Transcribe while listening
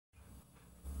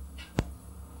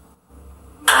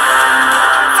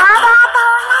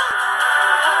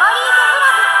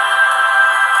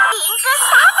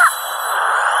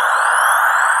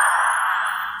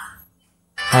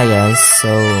guys,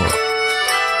 so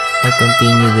I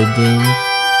continue the game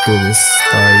to the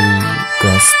story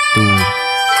quest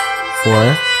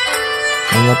 2-4,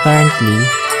 and apparently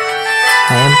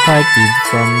I am partied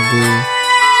from the,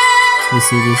 you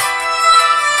see this,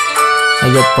 I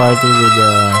got partied with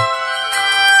the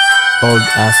old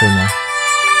Asuna.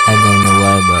 I don't know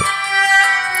why, but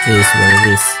it is what it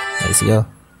is. Let's go.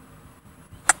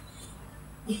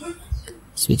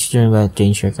 Switch turn while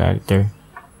change your character.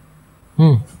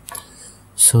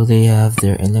 So they have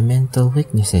their elemental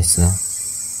weaknesses now.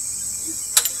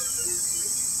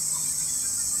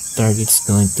 Target's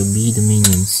going to be the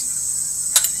minions.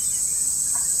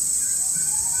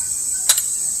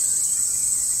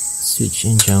 Switch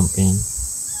and jump in.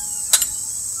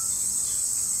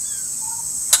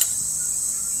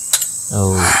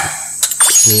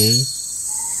 Okay.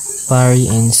 Parry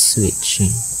and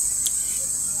switching.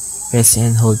 Press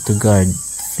and hold to guard.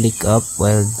 Flick up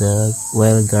while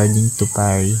guarding to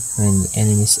parry when the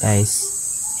enemy's eyes.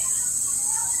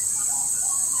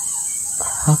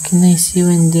 How can I see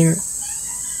when they're?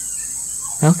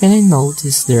 How can I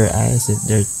notice their eyes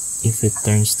if it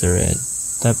turns to red?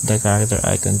 Tap the character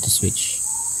icon to switch.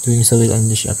 Doing so will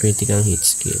unleash a critical hit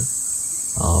skill.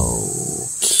 Okay.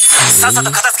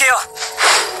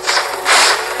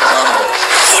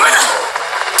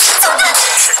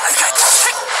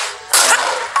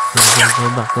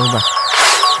 Go back.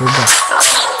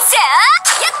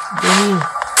 Damn.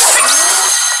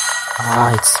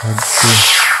 It's hard too.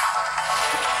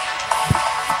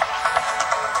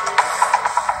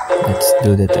 Let's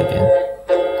do that again.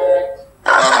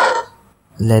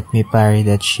 Let me parry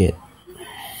that shit.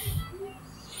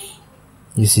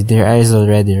 You see, their eyes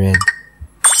already red.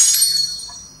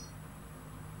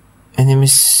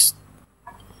 Enemies.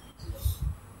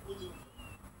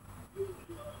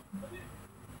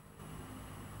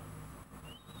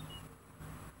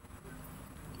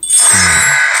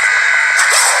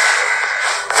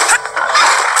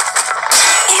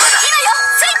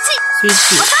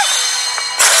 Switch it.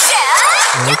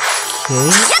 Okay,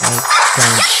 I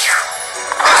can't.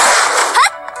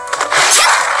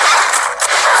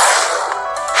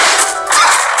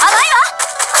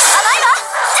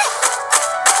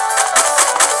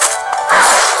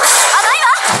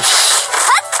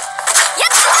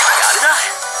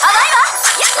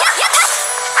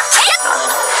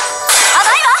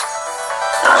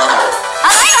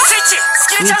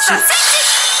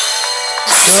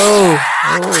 Go!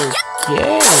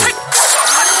 Okay.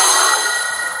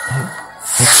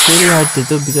 It's really hard to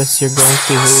do because you're going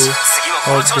to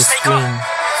hold the screen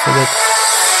so that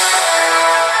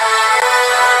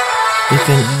you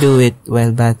can do it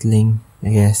while battling, I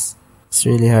guess. It's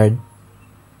really hard.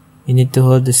 You need to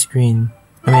hold the screen.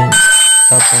 I mean,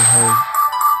 up and hold.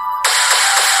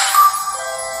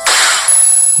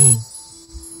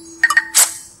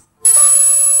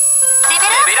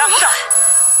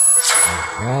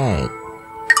 Alright.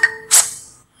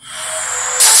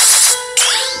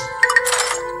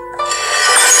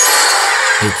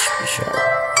 HP shot.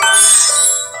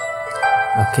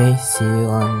 Okay, see you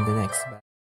on the next battle.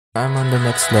 I'm on the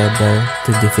next level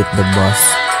to defeat the boss.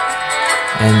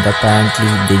 And apparently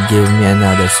they gave me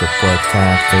another support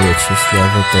character which is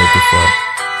level 34.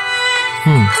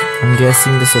 I'm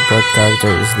guessing the support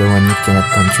character is the one you cannot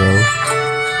control.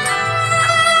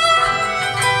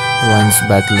 The one's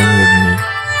battling with me.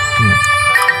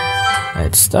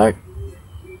 Let's start.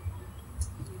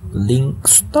 Link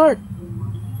start.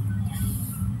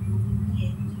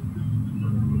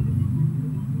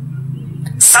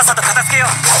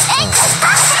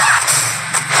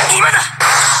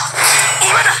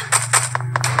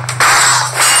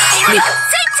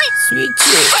 Switch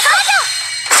it.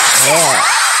 Yeah.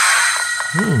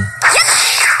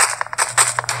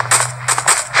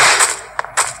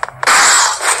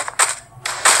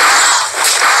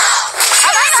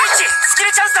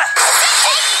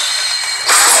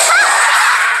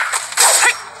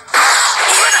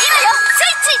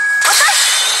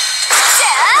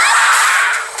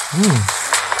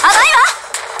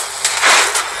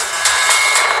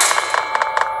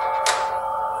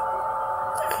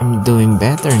 I'm doing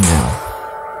better now.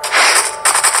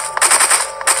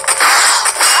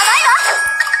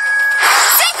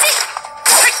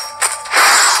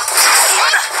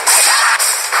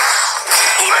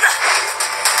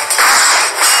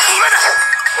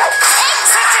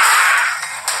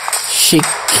 She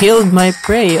killed my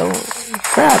prey. Oh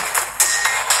crap.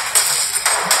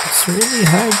 It's really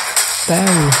hard to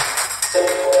parry.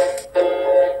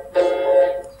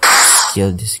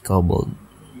 Kill this kobold.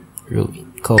 Ruin.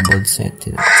 Kobold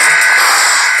Sentinel.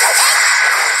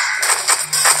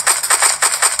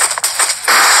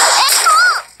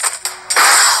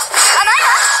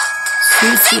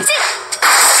 Switch it.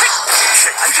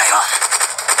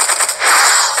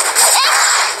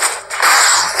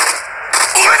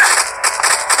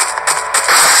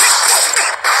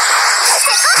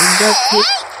 You got hit.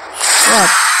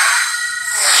 What?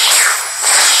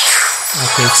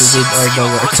 Okay, so did all the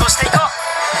work.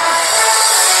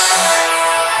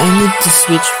 I need to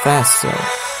switch fast so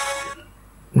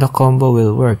the combo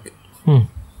will work.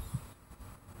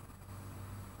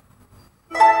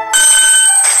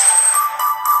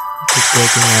 Keep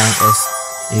taking rank as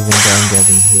even though I'm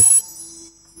getting hit.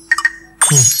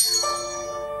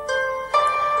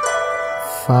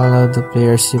 Follow the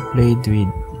players you played with.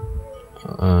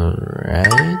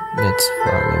 Alright, let's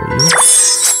follow you.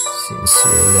 Since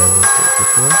you're level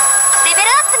 34.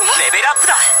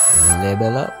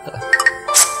 Level up.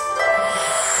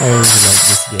 I really like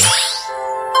this game.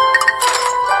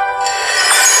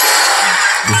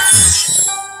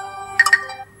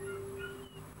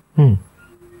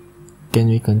 Can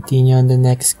we continue on the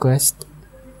next quest?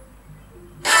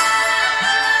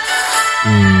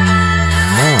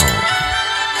 No.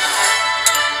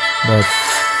 But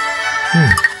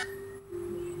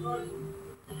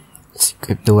let's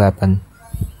equip the weapon.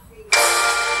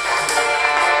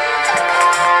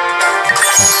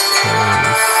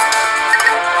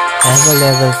 I have a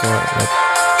level 4, but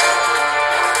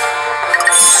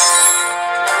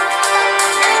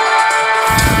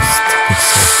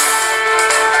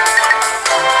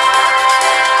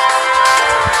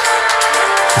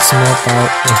it's more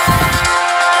powerful.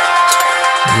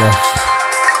 Yeah.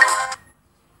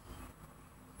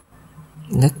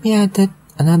 Let me add that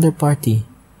another party.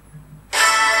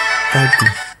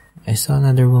 I saw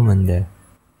another woman there.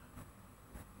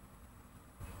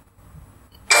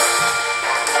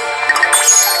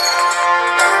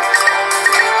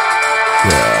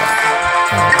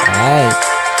 Alright.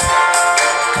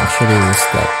 Actually, was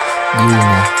that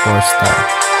Yuna 4-star.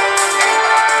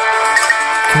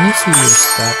 Can you see your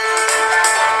stat?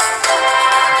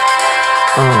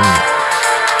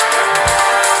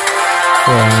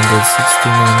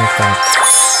 469 attack.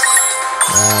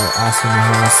 While Asuna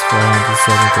has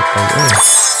 475.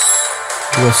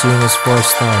 Because Yuna's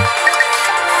 4-star.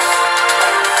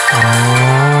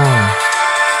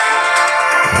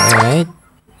 Alright.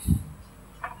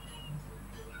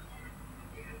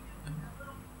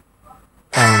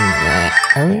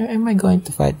 Am I going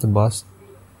to fight the boss?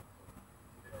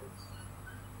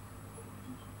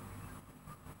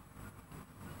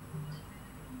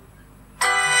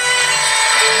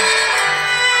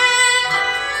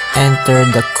 Enter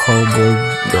the Kobold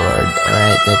Lord.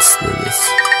 Alright, let's do this.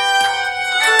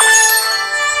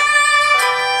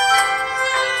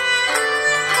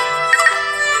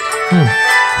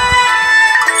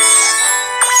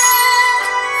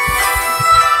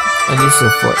 At least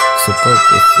support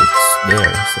if it's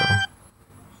there, so.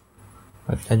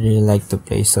 But I really like to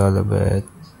play solo, but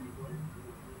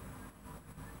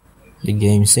the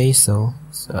game says so.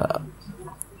 So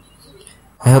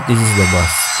I hope this is the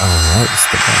boss. Alright, it's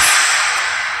the boss.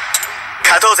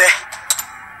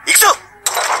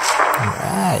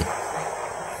 Alright.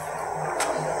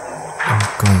 I'm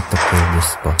going to play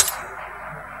this boss.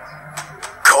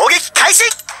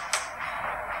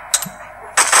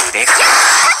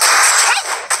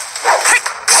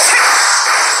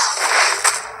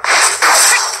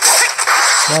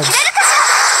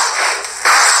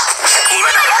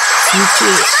 Switch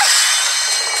it.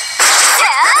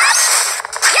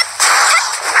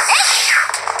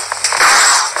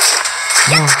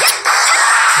 No,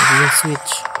 I didn't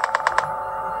switch.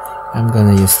 I'm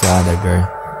gonna use the other girl.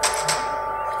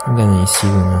 I'm gonna use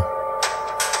Yuna.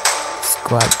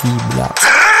 Squad B block.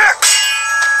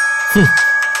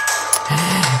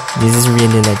 This is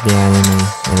really like the anime.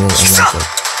 I like it.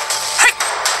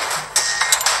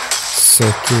 So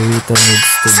Kirito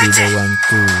needs to be the one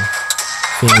to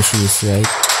finish this, right?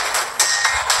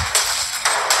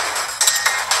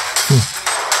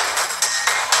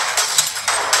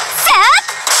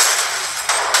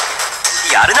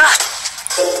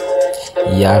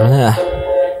 Yarna.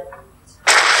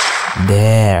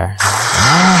 There.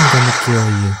 Now I'm gonna kill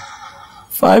you.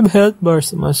 5 health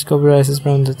bars must cover rises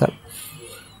from the top.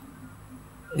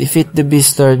 Defeat the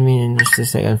beast lord minion reach the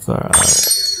second floor.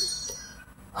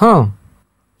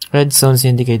 Red zones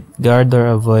indicate guard or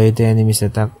avoid the enemy's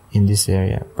attack in this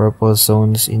area. Purple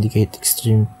zones indicate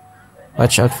extreme.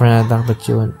 Watch out for an attack that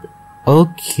you want.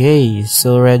 Okay,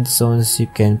 so red zones you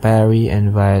can parry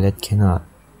and violet cannot.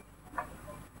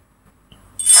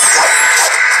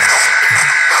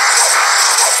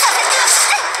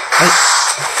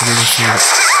 I didn't see that.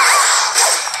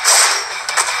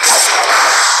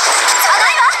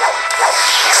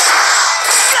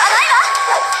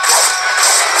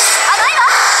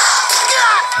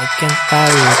 can't parry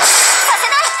it.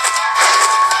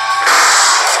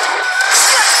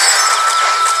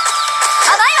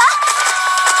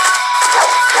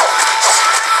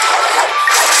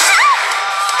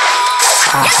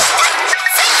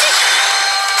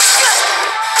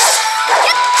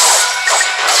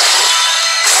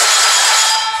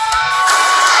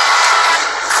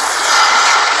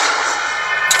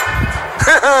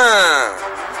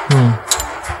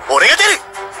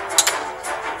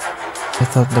 I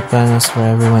thought the plan was for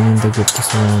everyone in the group to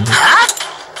surround it.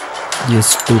 You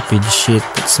stupid shit,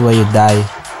 that's why you die.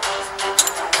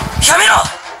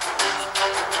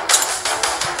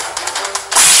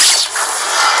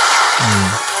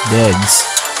 Deads.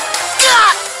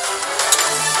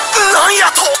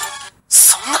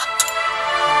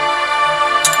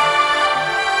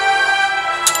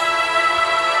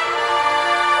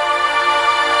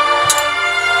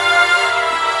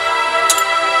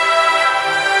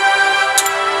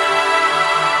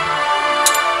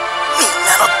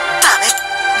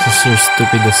 Cause you're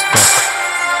stupid as fuck.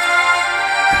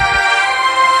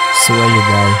 So why you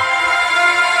die?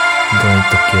 I'm going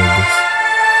to kill this.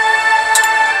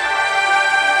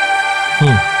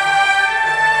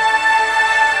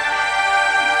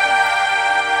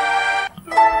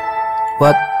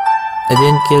 What? I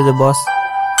didn't kill the boss?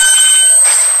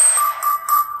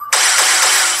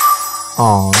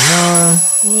 Oh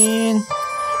no, man.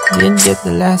 Didn't get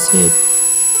the last hit.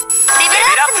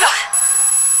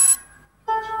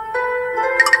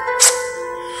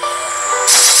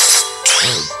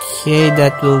 Okay,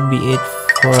 that will be it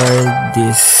for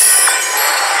this.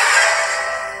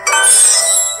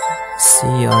 See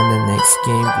you on the next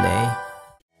gameplay.